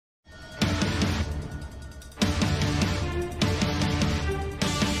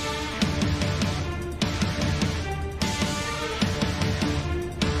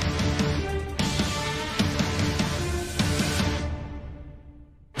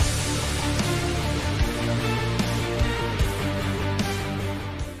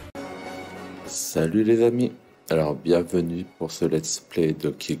Salut les amis, alors bienvenue pour ce let's play de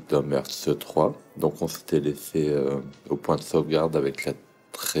Keyblades 3. Donc on s'était laissé au point de sauvegarde avec la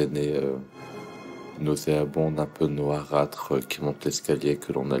traînée nauséabonde, un peu noirâtre qui monte l'escalier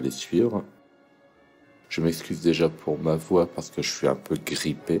que l'on allait suivre. Je m'excuse déjà pour ma voix parce que je suis un peu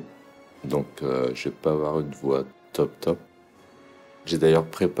grippé, donc je vais pas avoir une voix top. J'ai d'ailleurs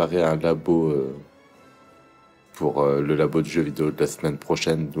préparé un labo pour le labo de jeux vidéo de la semaine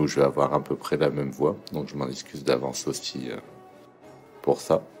prochaine où je vais avoir à peu près la même voix, donc je m'en excuse d'avance aussi pour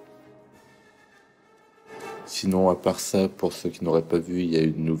ça. Sinon, à part ça, pour ceux qui n'auraient pas vu, il y a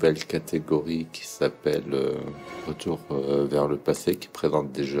une nouvelle catégorie qui s'appelle Retour vers le passé, qui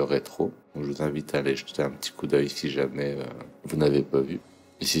présente des jeux rétro. Donc je vous invite à aller jeter un petit coup d'œil si jamais vous n'avez pas vu,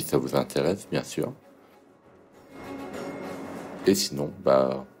 et si ça vous intéresse, bien sûr. Et sinon,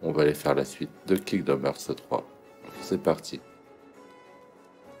 on va aller faire la suite de Keyblades 3. C'est parti.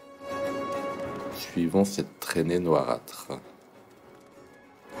 Suivons cette traînée noirâtre,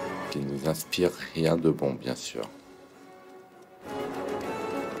 qui nous inspire rien de bon, bien sûr.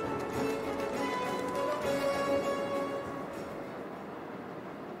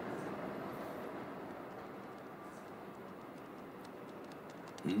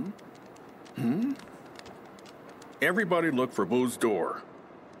 Everybody look for Boo's door.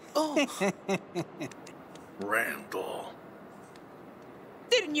 Oh. Randall.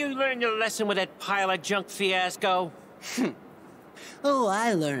 Didn't you learn your lesson with that pile of junk fiasco? Oh,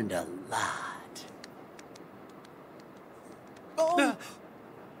 I learned a lot. Oh.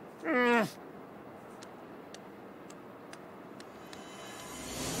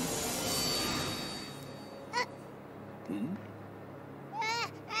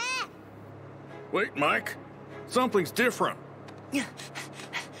 Wait, Mike. Something's different.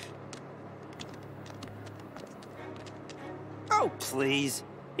 Oh, please.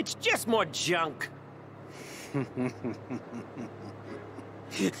 It's just more junk.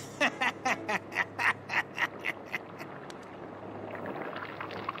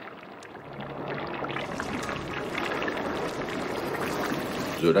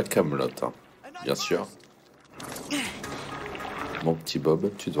 De la camelote, hein, bien sûr. Mon petit Bob,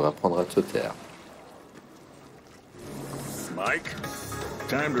 tu devras apprendre à te taire. Mike,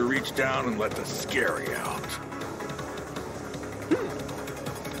 time to reach down and let the scary out.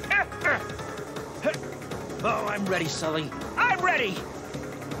 Oh, I'm ready, Sully. I'm ready!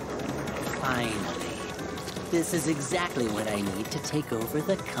 Finally. This is exactly what I need to take over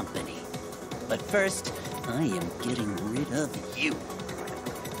the company. But first, I am getting rid of you.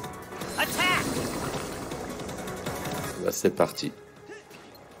 Attack! C'est parti.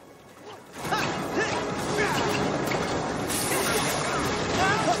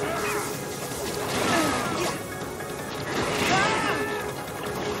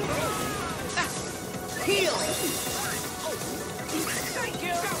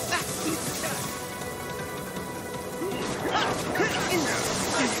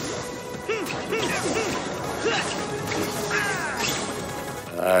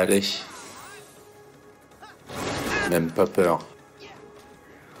 Allez. Même pas peur.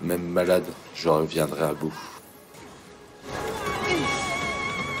 Même malade, je reviendrai à bout.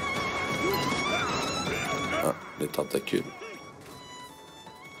 Ah, les tentacules.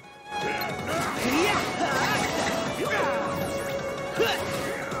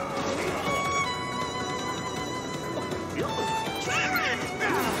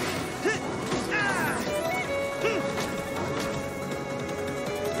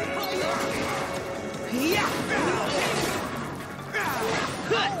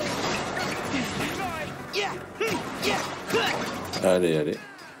 Allez.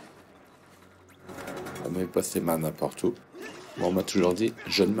 On met pas ses mains n'importe où. Bon, on m'a toujours dit,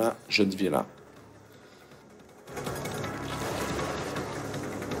 jeune main, jeune vilain.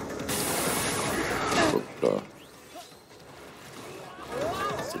 Hop là.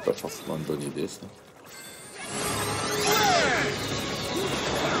 C'est pas forcément une bonne idée, ça.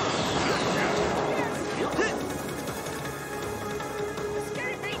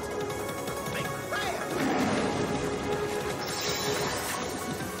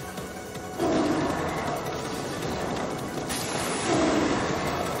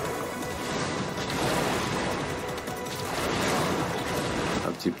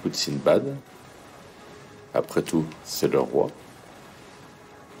 Petit coup de Sinbad. Après tout, c'est le roi.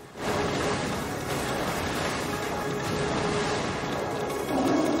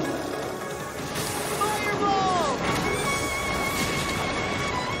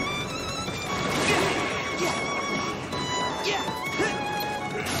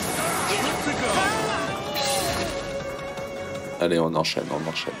 Allez, on enchaîne.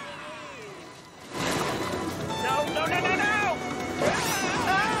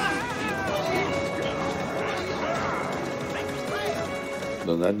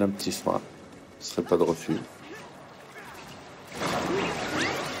 Donald, un petit soin. Ce serait pas de refus.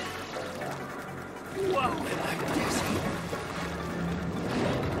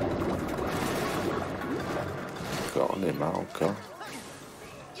 Encore, les mains, encore.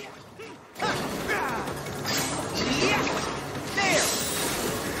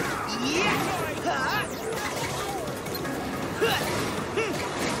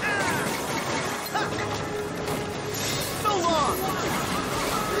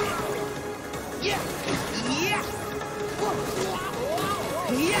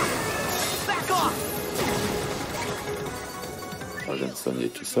 Oh, je vais me soigner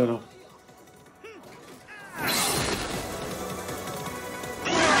tout seul. Hein.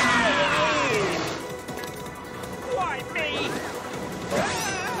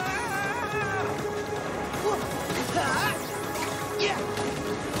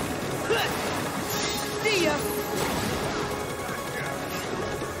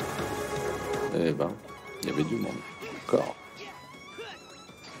 Eh ben, il y avait du monde. Encore.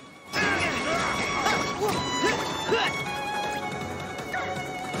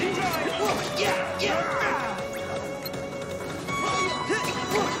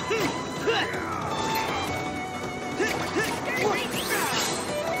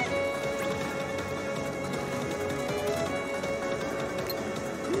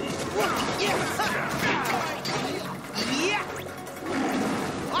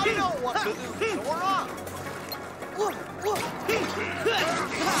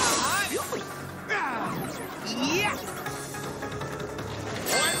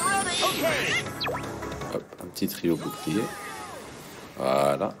 Hop, un petit trio bouclier.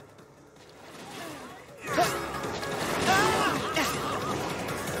 Voilà.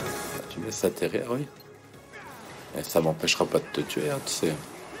 Tu me laisses atterrir, oui. Et ça m'empêchera pas de te tuer, hein, tu sais.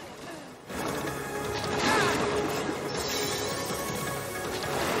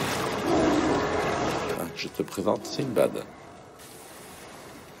 Ah, je te présente Sinbad.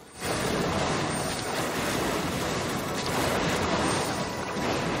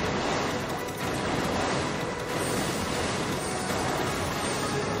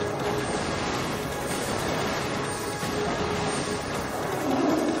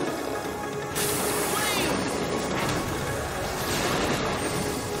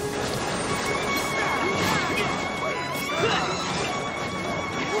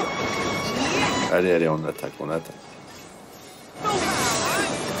 Allez, allez, on attaque, on attaque.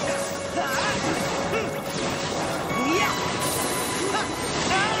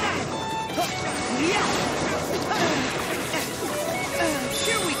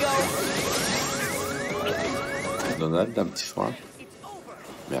 Donald, un petit soin.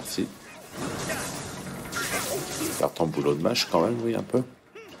 Merci. Faire ton boulot de mâche quand même, oui, un peu.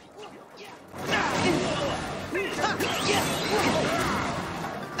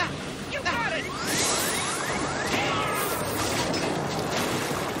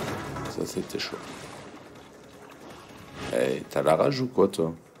 Ça, c'était chaud. Hey, t'as la rage ou quoi,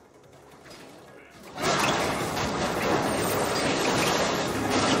 toi?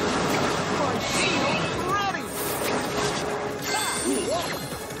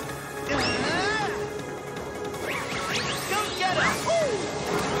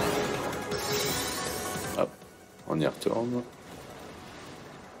 Hop, on y retourne.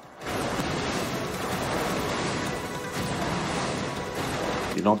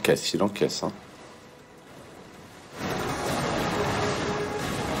 Il encaisse, hein.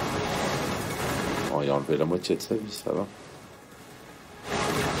 Bon, il a enlevé la moitié de sa vie, ça va.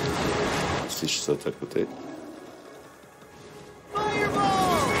 Si je saute à côté.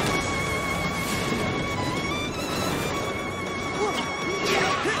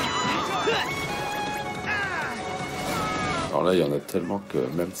 Alors là, il y en a tellement que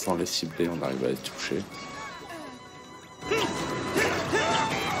même sans les cibler, on arrive à les toucher.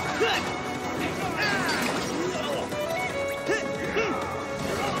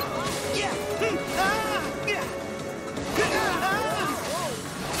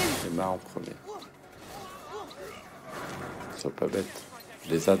 En premier. Sois pas bête.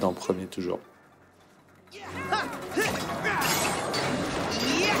 Je les aide en premier toujours. Bah,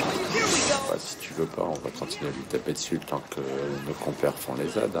 si tu veux pas, on va continuer à lui taper dessus le temps que nos compères font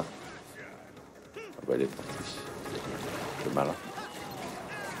les aides. Ah bah elle est partie. Le malin.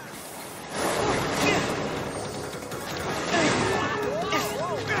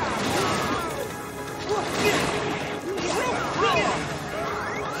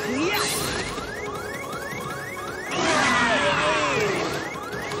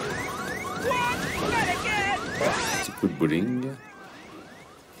 Coup de bowling,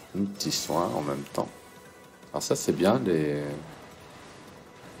 un petit soin en même temps. Alors ça c'est bien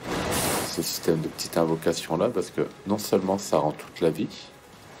ce système de petite invocation là parce que non seulement ça rend toute la vie,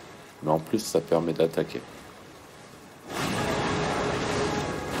 mais en plus ça permet d'attaquer.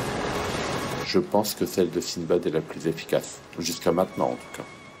 Je pense que celle de Sinbad est la plus efficace, jusqu'à maintenant en tout cas.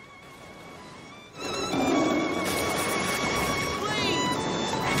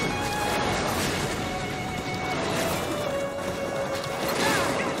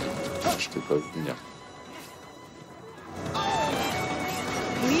 Je t'ai pas vu venir.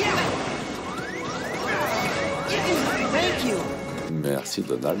 Merci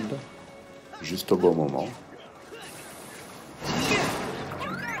Donald, juste au bon moment.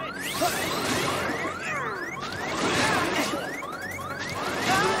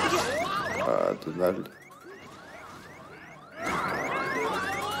 Ah, Donald.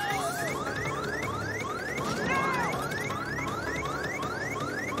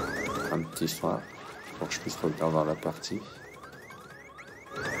 Un petit soin pour que je puisse revenir dans la partie.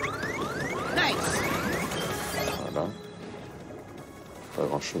 Voilà. Pas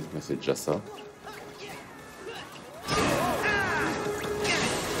grand chose, mais c'est déjà ça.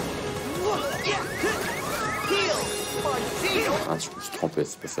 Ah, je me suis trompé,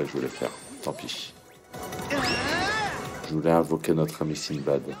 c'est pas ça que je voulais faire. Tant pis. Je voulais invoquer notre ami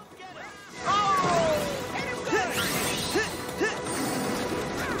Sinbad.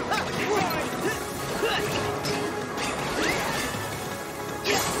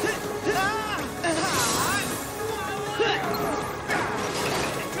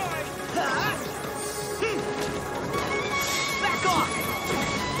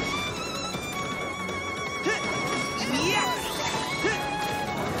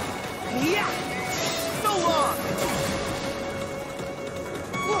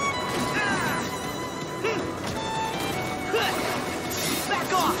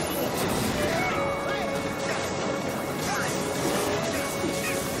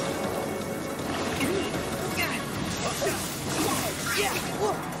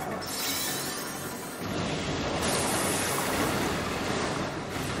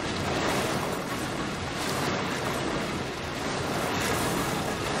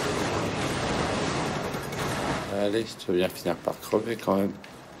 Allez, tu vas bien finir par crever quand même.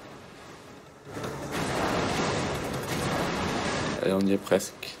 Allez, on y est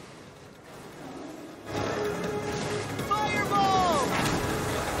presque.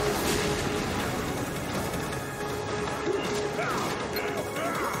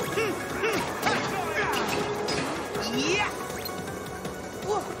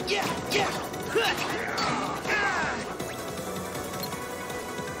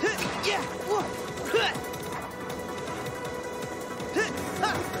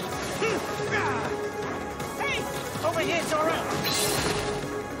 Over here, Sora!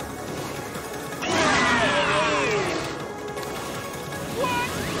 What?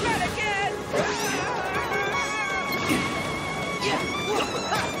 Not again!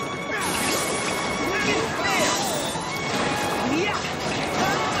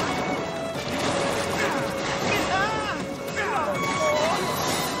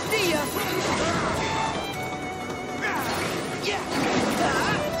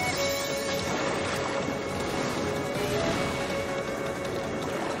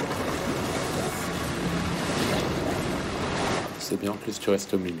 C'est bien, en plus tu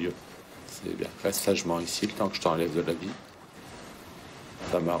restes au milieu. C'est bien. Reste sagement ici le temps que je t'enlève de la vie.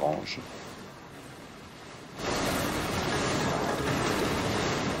 Ça m'arrange.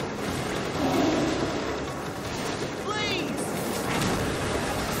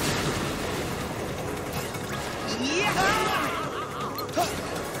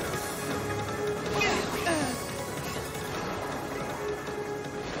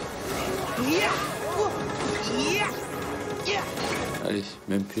 Allez,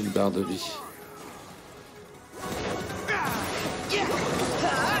 même plus une barre de vie.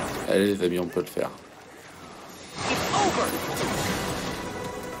 Allez les amis, on peut le faire.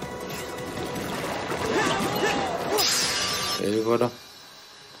 Et voilà.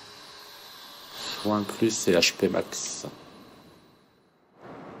 Point plus et HP max.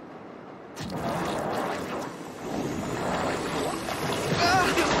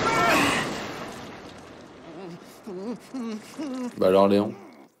 Bah alors Léon.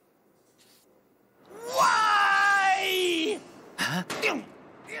 Why? Huh?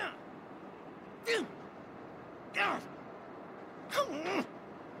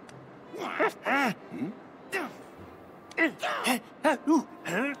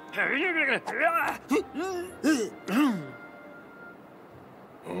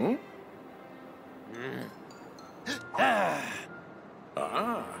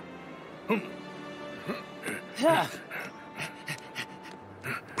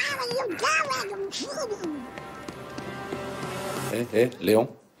 Léon.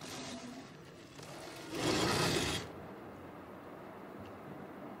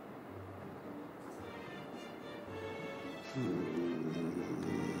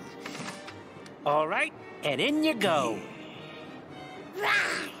 All right, and in you go.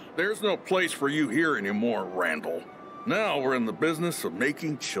 There's no place for you here anymore, Randall. Now we're in the business of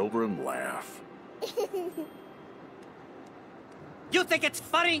making children laugh. You think it's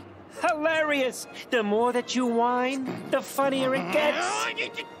funny? Hilarious. The more that you whine, the funnier it gets.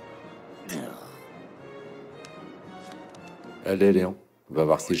 Allez, Léon. On va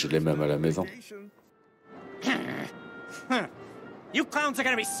voir si je l'ai même à la maison. You clowns are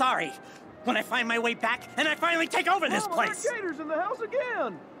gonna be sorry when I find my way back and I finally take over this place. Gators in the house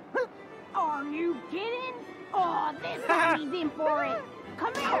again. Are you kidding? Oh, this guy's in for it.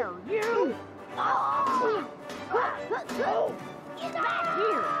 Come here, you. Oh. Get back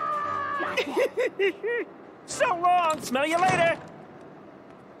here. Gotcha. So long. Smell you later.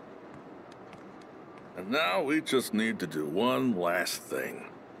 And now we just need to do one last thing.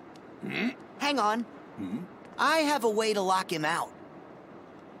 Hang on. I have a way to lock him out.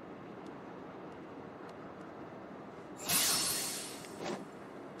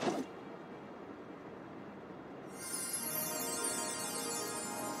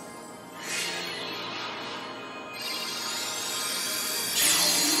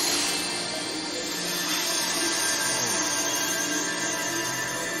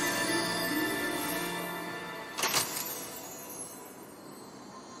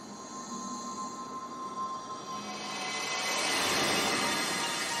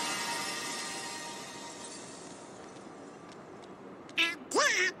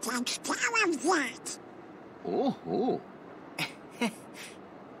 Oh.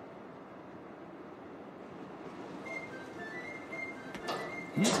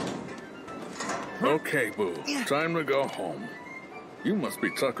 Okay, Boo. Time to go home. You must be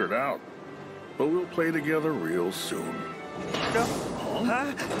tuckered out. But we'll play together real soon. Huh?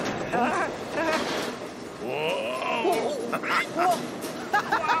 Whoa!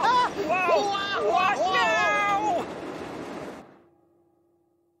 What now?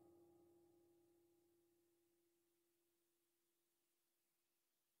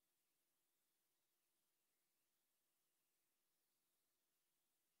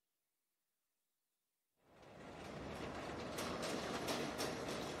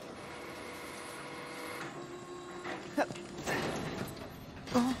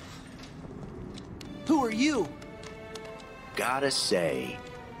 Who are you? Gotta say,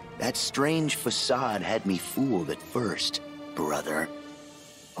 that strange facade had me fooled at first, brother.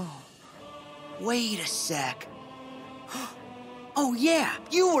 Oh, wait a sec. Oh yeah,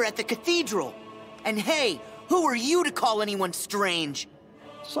 you were at the cathedral. And hey, who are you to call anyone strange?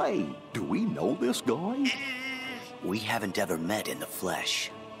 Say, do we know this guy? We haven't ever met in the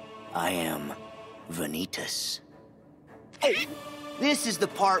flesh. I am Vanitas. Oh, this is the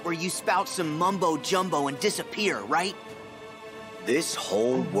part where you spout some mumbo-jumbo and disappear, right? This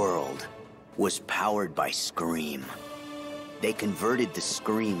whole world was powered by Scream. They converted the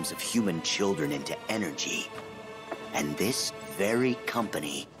screams of human children into energy. And this very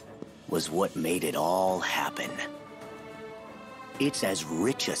company was what made it all happen. It's as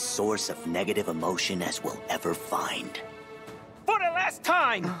rich a source of negative emotion as we'll ever find. For the last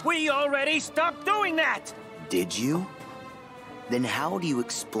time, we already stopped doing that. Did you? Then how do you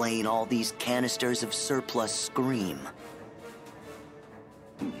explain all these canisters of surplus Scream?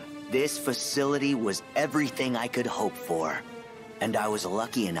 This facility was everything I could hope for, and I was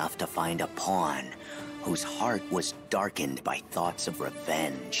lucky enough to find a pawn whose heart was darkened by thoughts of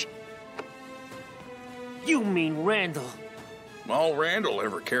revenge. You mean Randall? All Randall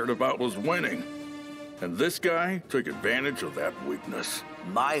ever cared about was winning. And this guy took advantage of that weakness.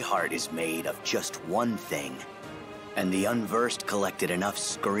 My heart is made of just one thing. And the unversed collected enough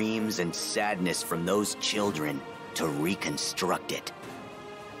screams and sadness from those children to reconstruct it.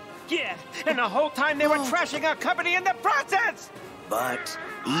 Yeah, and the whole time they were trashing our company in the process! But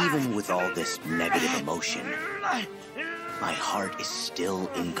even with all this negative emotion, my heart is still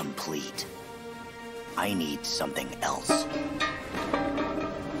incomplete. I need something else.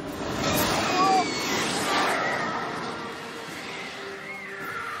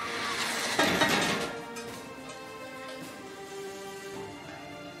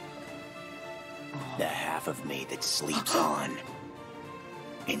 The half of me that sleeps on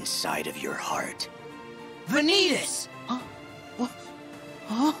inside of your heart. Vanitas!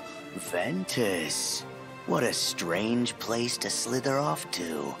 Ventus. What a strange place to slither off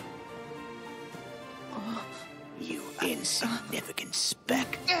to. You insignificant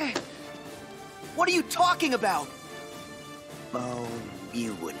speck. What are you talking about? Oh,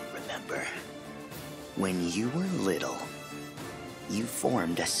 you wouldn't remember. When you were little, you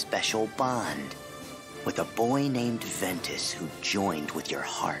formed a special bond with a boy named Ventus who joined with your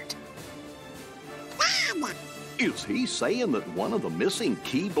heart. Is he saying that one of the missing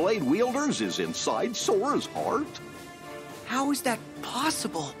Keyblade wielders is inside Sora's heart? How is that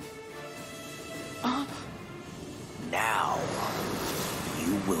possible? Now,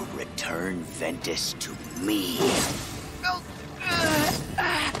 you will return Ventus to me.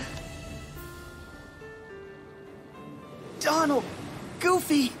 Donald,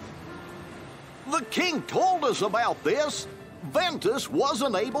 Goofy. The king told us about this. Ventus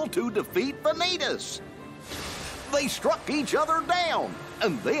wasn't able to defeat Vanitas. They struck each other down,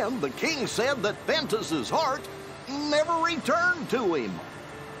 and then the king said that Ventus's heart never returned to him.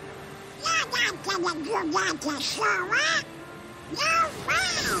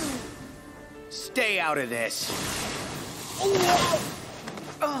 Stay out of this.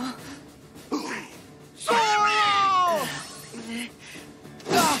 Sora!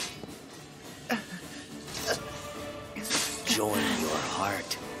 Join your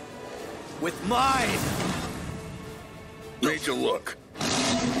heart with mine. Need you look.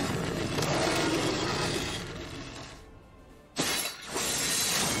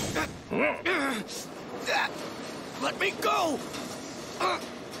 Let me go.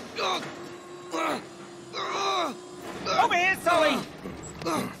 Over here, Sully!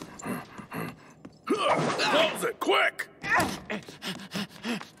 Close it, quick!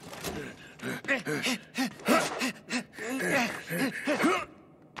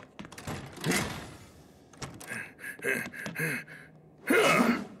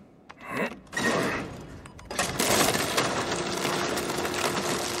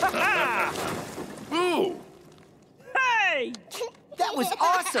 Boo! Hey! That was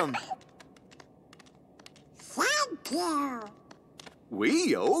awesome. Thank you.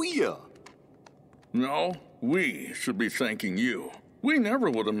 We owe you. No, we should be thanking you. We never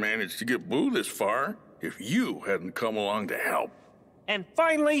would have managed to get Boo this far if you hadn't come along to help. And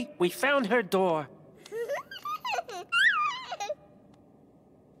finally, we found her door.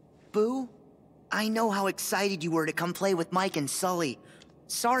 Boo, I know how excited you were to come play with Mike and Sully.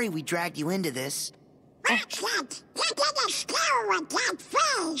 Sorry we dragged you into this. What's that? Look at the star with that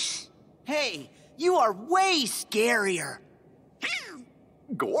face. Hey, you are way scarier.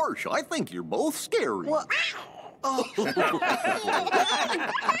 Gosh, I think you're both scary. What?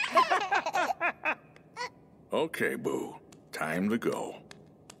 Okay, Boo. Time to go.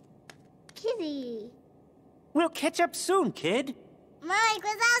 Kitty. We'll catch up soon, kid. Mike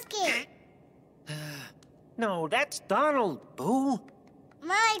Wazowski. No, that's Donald, Boo.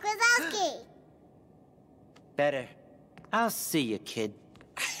 Mike Wazowski. Better. I'll see you, kid.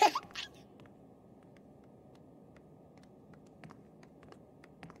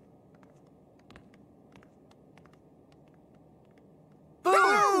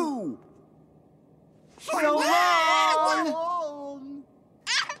 Boo! So long!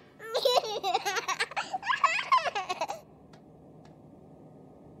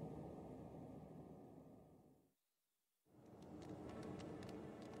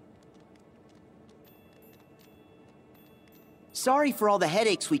 Sorry for all the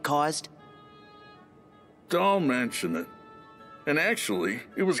headaches we caused. Don't mention it. And actually,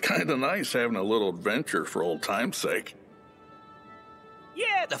 it was kind of nice having a little adventure for old time's sake.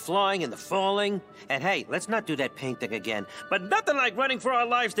 Yeah, the flying and the falling. And hey, let's not do that paint thing again. But nothing like running for our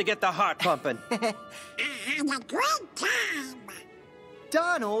lives to get the heart pumping. I had a great time.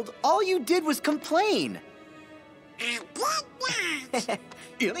 Donald, all you did was complain. I did not.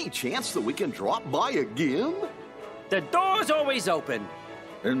 Any chance that we can drop by again? The door's always open.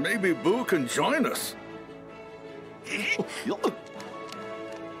 And maybe Boo can join us.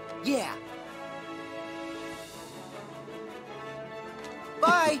 Yeah.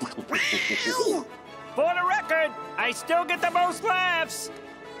 Bye. For the record, I still get the most laughs.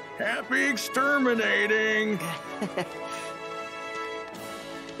 Happy exterminating!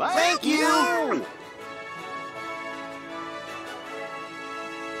 Thank you.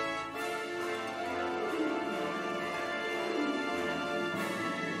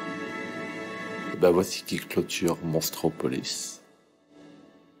 Bah voici qui clôture Monstropolis.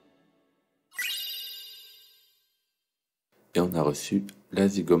 Et on a reçu la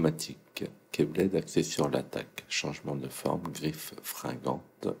zygomatique, Keyblade axé sur l'attaque, changement de forme, griffe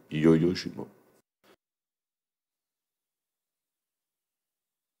fringante, yo-yo jumeau.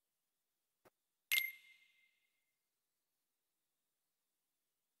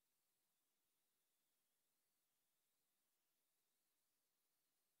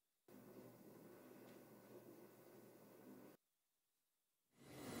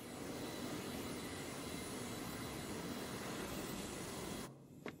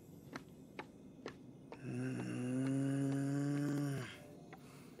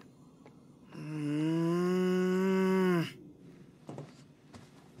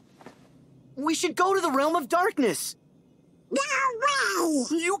 We should go to the realm of darkness. No way!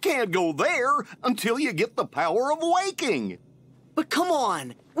 You can't go there until you get the power of waking. But come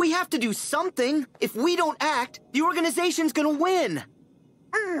on, we have to do something. If we don't act, the organization's gonna win.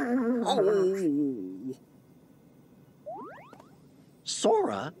 Oh.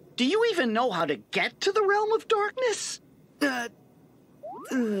 Sora, do you even know how to get to the realm of darkness?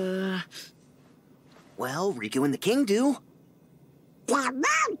 Well, Riku and the King do. They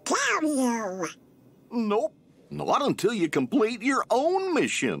won't tell you. Nope, not until you complete your own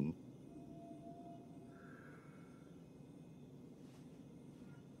mission.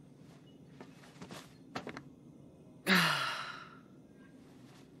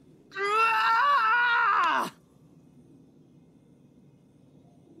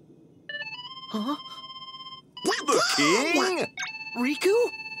 Huh? The King? Riku?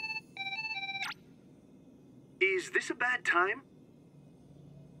 Is this a bad time?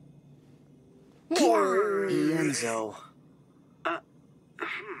 Enzo.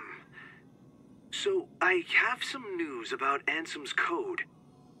 So, I have some news about Ansem's code,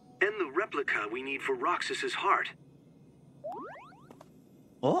 and the replica we need for Roxas's heart.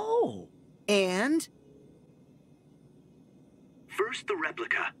 Oh. And? First, the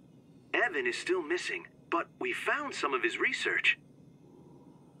replica. Evan is still missing, but we found some of his research.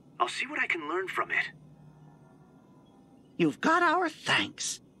 I'll see what I can learn from it. You've got our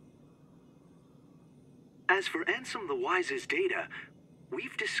thanks. As for Ansem the Wise's data,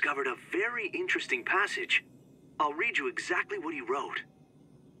 we've discovered a very interesting passage. I'll read you exactly what he wrote.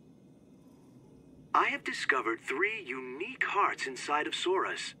 I have discovered 3 unique hearts inside of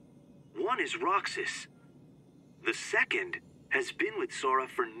Sora's. One is Roxas. The second has been with Sora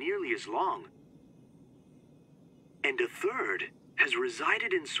for nearly as long. And a third has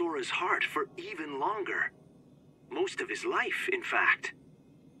resided in Sora's heart for even longer. Most of his life, in fact.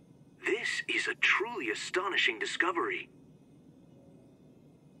 This is a truly astonishing discovery.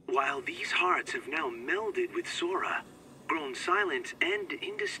 While these hearts have now melded with Sora, grown silent and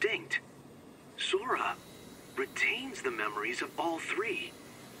indistinct, Sora retains the memories of all 3.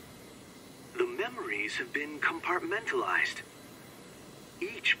 The memories have been compartmentalized,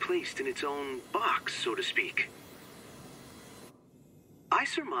 each placed in its own box, so to speak. I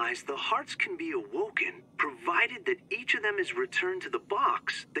surmise the hearts can be awoken, provided that each of them is returned to the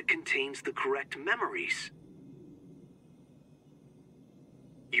box that contains the correct memories.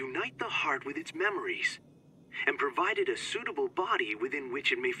 Unite the heart with its memories, and provide it a suitable body within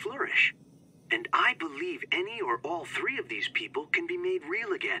which it may flourish. And I believe any or all 3 of these people can be made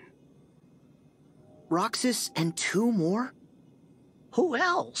real again. Roxas and 2 more? Who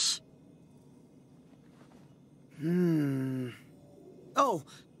else? Oh,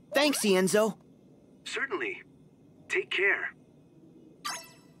 thanks, Enzo. Certainly. Take care.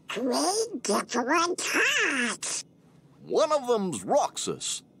 3 different hearts. One of them's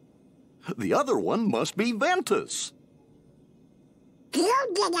Roxas. The other one must be Ventus.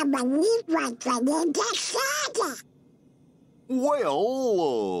 You didn't believe what Vanita said.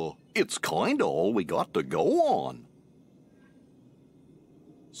 Well, it's kinda all we got to go on.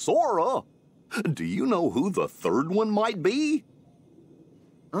 Sora, do you know who the third one might be?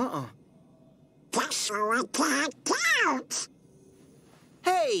 That's how I can't count.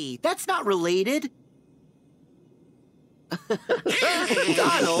 Hey, that's not related.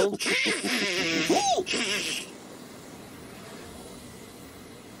 Donald.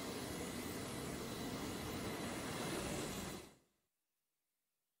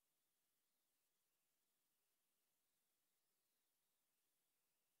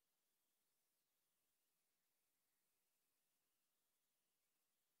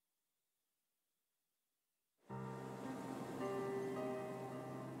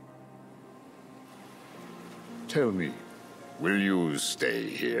 Tell me, will you stay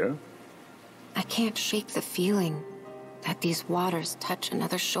here? I can't shake the feeling that these waters touch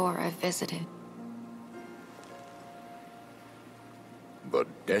another shore I've visited. The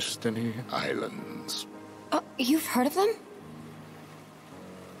Destiny Islands. Oh, you've heard of them?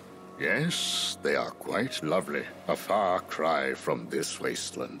 Yes, they are quite lovely. A far cry from this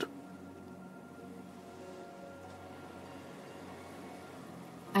wasteland.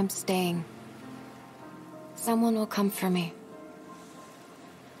 I'm staying. Someone will come for me.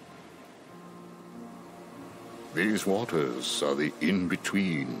 These waters are the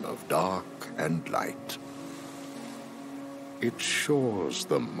in-between of dark and light. It shores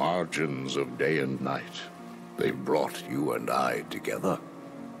the margins of day and night. They brought you and I together.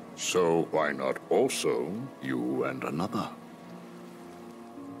 So why not also you and another?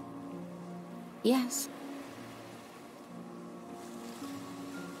 Yes.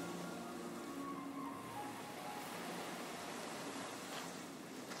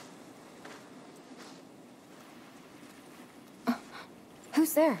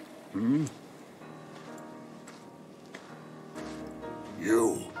 Who's there?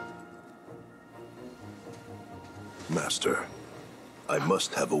 You. Master, I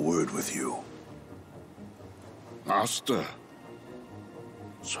must have a word with you. Master.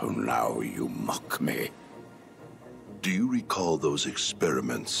 So now you mock me. Do you recall those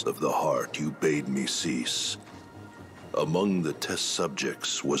experiments of the heart you bade me cease? Among the test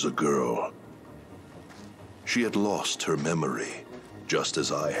subjects was a girl. She had lost her memory, just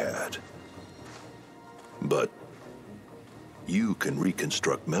as I had. But you can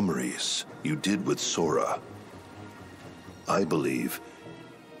reconstruct memories. You did with Sora. I believe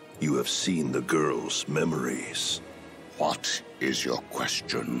you have seen the girl's memories. What is your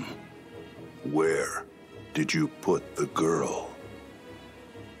question? Where did you put the girl?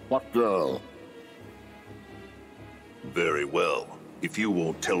 What girl? Very well, if you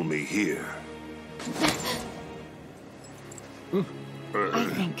won't tell me here. I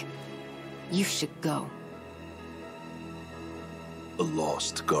think you should go. A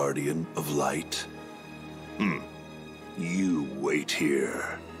lost guardian of light? You wait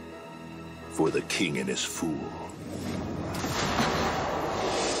here for the king and his fool.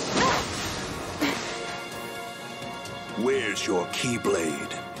 Where's your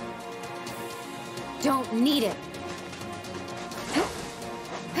keyblade? Don't need it.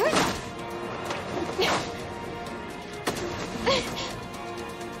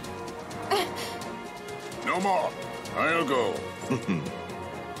 No more. I'll go.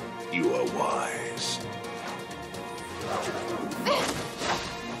 You are wise.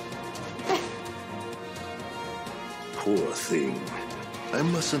 Poor thing. I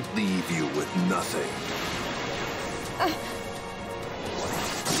mustn't leave you with nothing.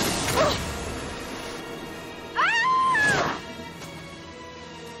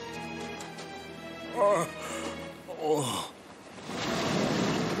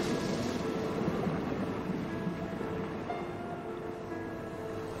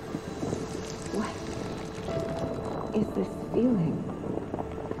 What is this feeling?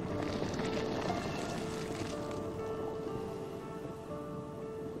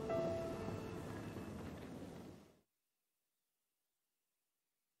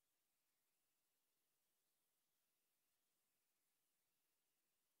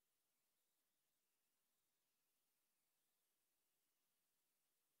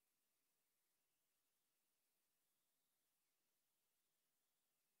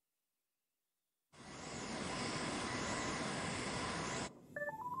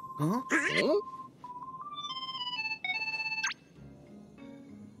 Huh?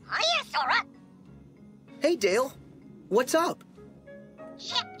 Hiya, Sora. Hey, Dale. What's up?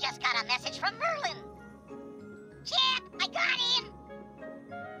 Chip just got a message from Merlin. Chip, I got him.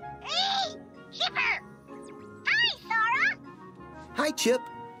 Hey, Chipper. Hi, Sora. Hi, Chip.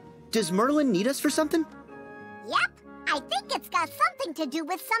 Does Merlin need us for something? Yep, I think it's got something to do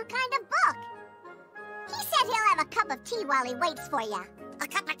with some kind of book. He said he'll have a cup of tea while he waits for you. A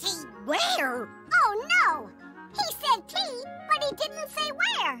cup of tea where? Oh, no. He said tea, but he didn't say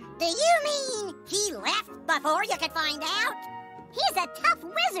where. Do you mean he left before you could find out? He's a tough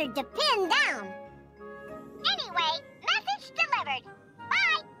wizard to pin down. Anyway, message delivered.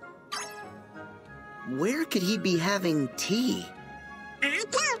 Bye. Where could he be having tea? I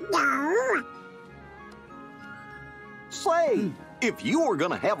don't know. Say, if you were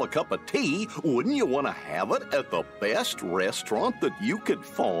gonna have a cup of tea, wouldn't you want to have it at the best restaurant that you could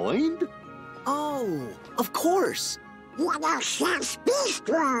find? Oh, of course.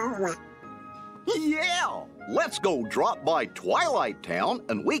 Bistro. Yeah, let's go drop by Twilight Town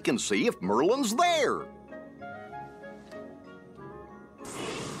and we can see if Merlin's there.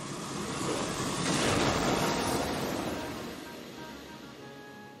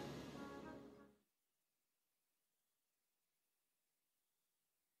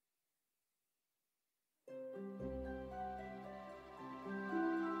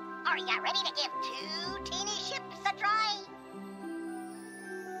 Are you ready to give 2 teeny ships a try?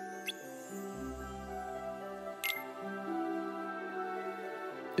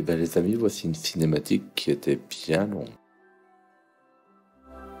 Et bien les amis, voici une cinématique qui était bien longue.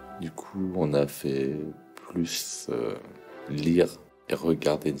 Du coup, on a fait plus lire et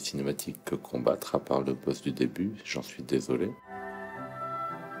regarder une cinématique que combattre, à part le boss du début, j'en suis désolé.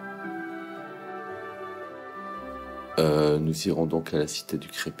 Nous irons donc à la Cité du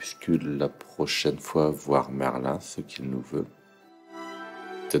Crépuscule la prochaine fois voir Merlin, ce qu'il nous veut.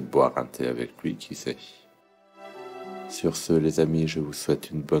 Peut-être boire un thé avec lui, qui sait. Sur ce, les amis, je vous souhaite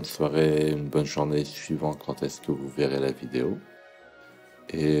une bonne soirée, une bonne journée suivant quand est-ce que vous verrez la vidéo.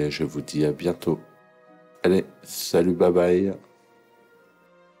 Et je vous dis à bientôt. Allez, salut, bye bye.